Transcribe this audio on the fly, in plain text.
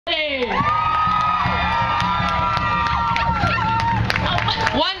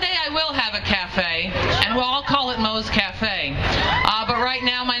One day I will have a cafe, and I'll call it Mo's Cafe. But right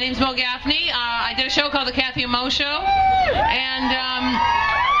now, my name's Mo Gaffney. I did a show called The Kathy and Mo Show, and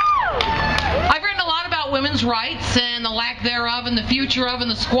I've written a lot about women's rights and the lack thereof and the future of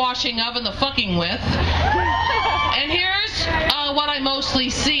and the squashing of and the fucking with. And here's what I mostly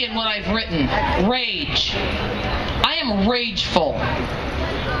see in what I've written. Rage. I am rageful.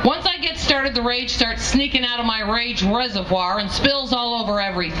 Once I get started, the rage starts sneaking out of my rage reservoir and spills all over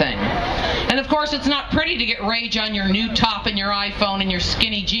everything. And of course, it's not pretty to get rage on your new top and your iPhone and your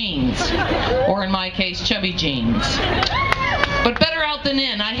skinny jeans. Or in my case, chubby jeans. But better out than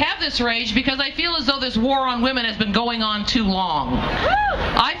in. I have this rage because I feel as though this war on women has been going on too long.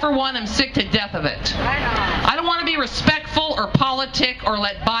 I, for one, am sick to death of it. I don't want to be respectful or politic or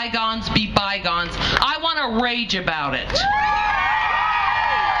let bygones be bygones. I want to rage about it.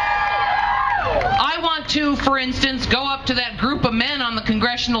 I want to, for instance, go up to that group of men on the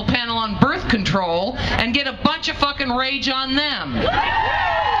Congressional Panel on Birth Control and get a bunch of fucking rage on them.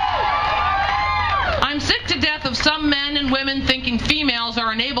 I'm sick to death of some men and women thinking females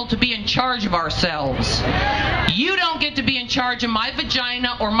are unable to be in charge of ourselves. You don't get to be in charge of my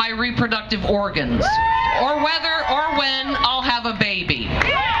vagina or my reproductive organs, or whether or when I'll have a baby.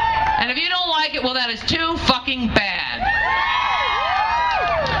 And if you don't like it, well, that is too fucking bad.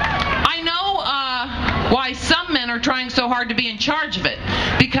 I know why some men are trying so hard to be in charge of it,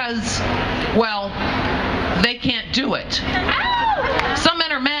 because, well, they can't do it. Some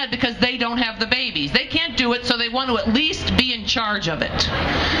men are mad because they don't have the babies. They can't do it, so they want to at least be in charge of it.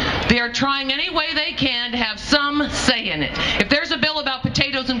 They are trying any way they can to have some say in it. If there's a bill about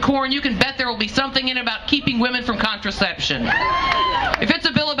potatoes and corn, you can bet there will be something in it about keeping women from contraception. If it's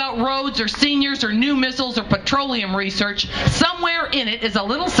a bill about roads or seniors or new missiles or petroleum research, somewhere in it is a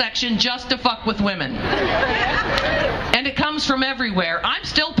little section just to fuck with women. And it comes from everywhere. I'm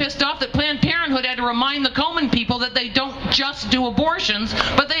still pissed off that Planned Parenthood had to remind the Komen people that they don't just do abortions,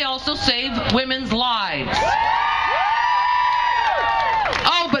 but they also save women's lives.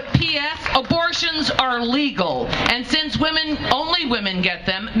 Oh, but P.S. abortions are legal. And since only women get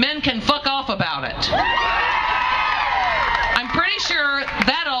them, men can fuck off about it. I'm pretty sure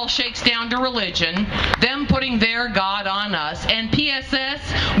that all shakes down to religion, them putting their God on us, and PSS,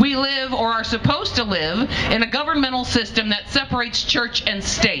 we live, or are supposed to live, in a governmental system that separates church and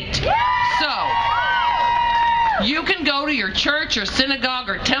state. So, you can go to your church or synagogue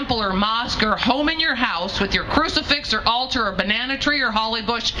or temple or mosque or home in your house with your crucifix or altar or banana tree or holly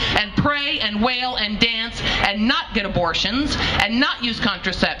bush and pray and wail and dance and not get abortions and not use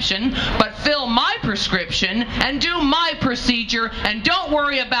contraception, but fill my prescription and do my procedure and don't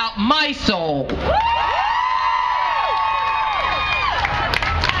worry about my soul.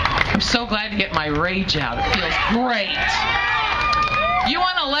 I'm so glad to get my rage out. It feels great. You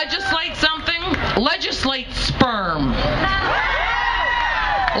want to legislate something? Legislate sperm.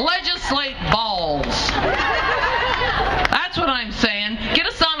 Legislate balls. That's what I'm saying. Get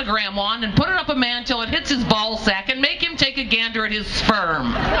a sonogram wand and put it up a man till it hits his ball sack and make him take a gander at his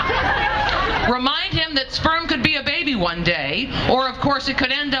sperm. Remind him that sperm could be a baby one day, or of course it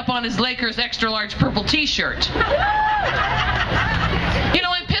could end up on his Lakers extra large purple t-shirt. You know,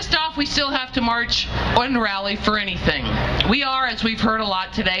 I'm pissed off we still have to march and rally for anything. We are, as we've heard a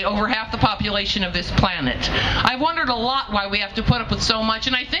lot today, over half the population of this planet. I've wondered a lot why we have to put up with so much,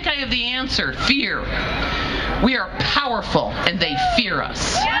 and I think I have the answer. Fear. We are powerful, and they fear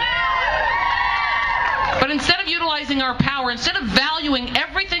us. But instead of utilizing our power, instead of valuing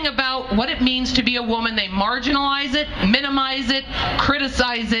everything about what it means to be a woman, they marginalize it, minimize it,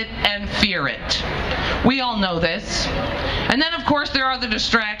 criticize it, and fear it. We all know this. And then, of course, there are the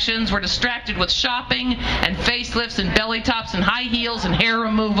distractions. We're distracted with shopping and facelifts and belly tops and high heels and hair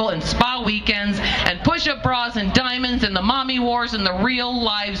removal and spa weekends and push-up bras and diamonds and the mommy wars and the real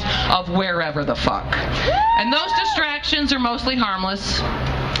lives of wherever the fuck. And those distractions are mostly harmless,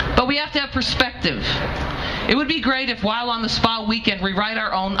 but we have to have perspective. It would be great if while on the spa weekend we write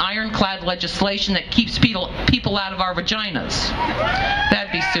our own ironclad legislation that keeps people out of our vaginas.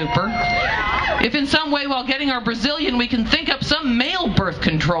 That'd be super. If in some way while getting our Brazilian we can think up some male birth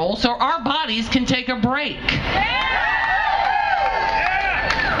control so our bodies can take a break.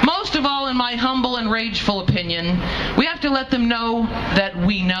 Most of all, in my humble and rageful opinion, we have to let them know that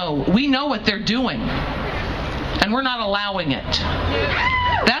we know. We know what they're doing. And we're not allowing it.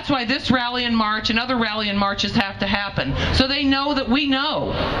 That's why this rally and march and other rally and marches have to happen. So they know that we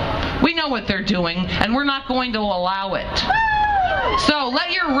know. We know what they're doing, and we're not going to allow it. So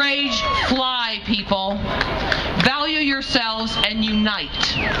let your rage fly, people. Value yourselves and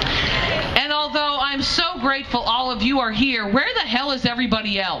unite. although I'm so grateful all of you are here, where the hell is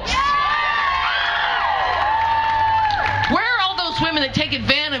everybody else? Where are all those women that take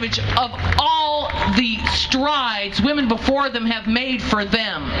advantage of all the strides women before them have made for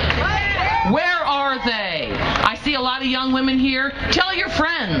them? Where are they? I see a lot of young women here. Tell your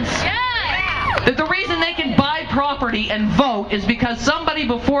friends that the reason they can buy property and vote is because somebody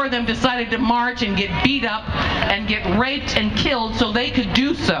before them decided to march and get beat up and get raped and killed so they could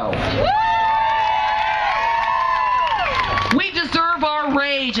do so. We deserve our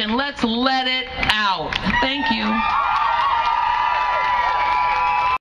rage, and let's let it out. Thank you.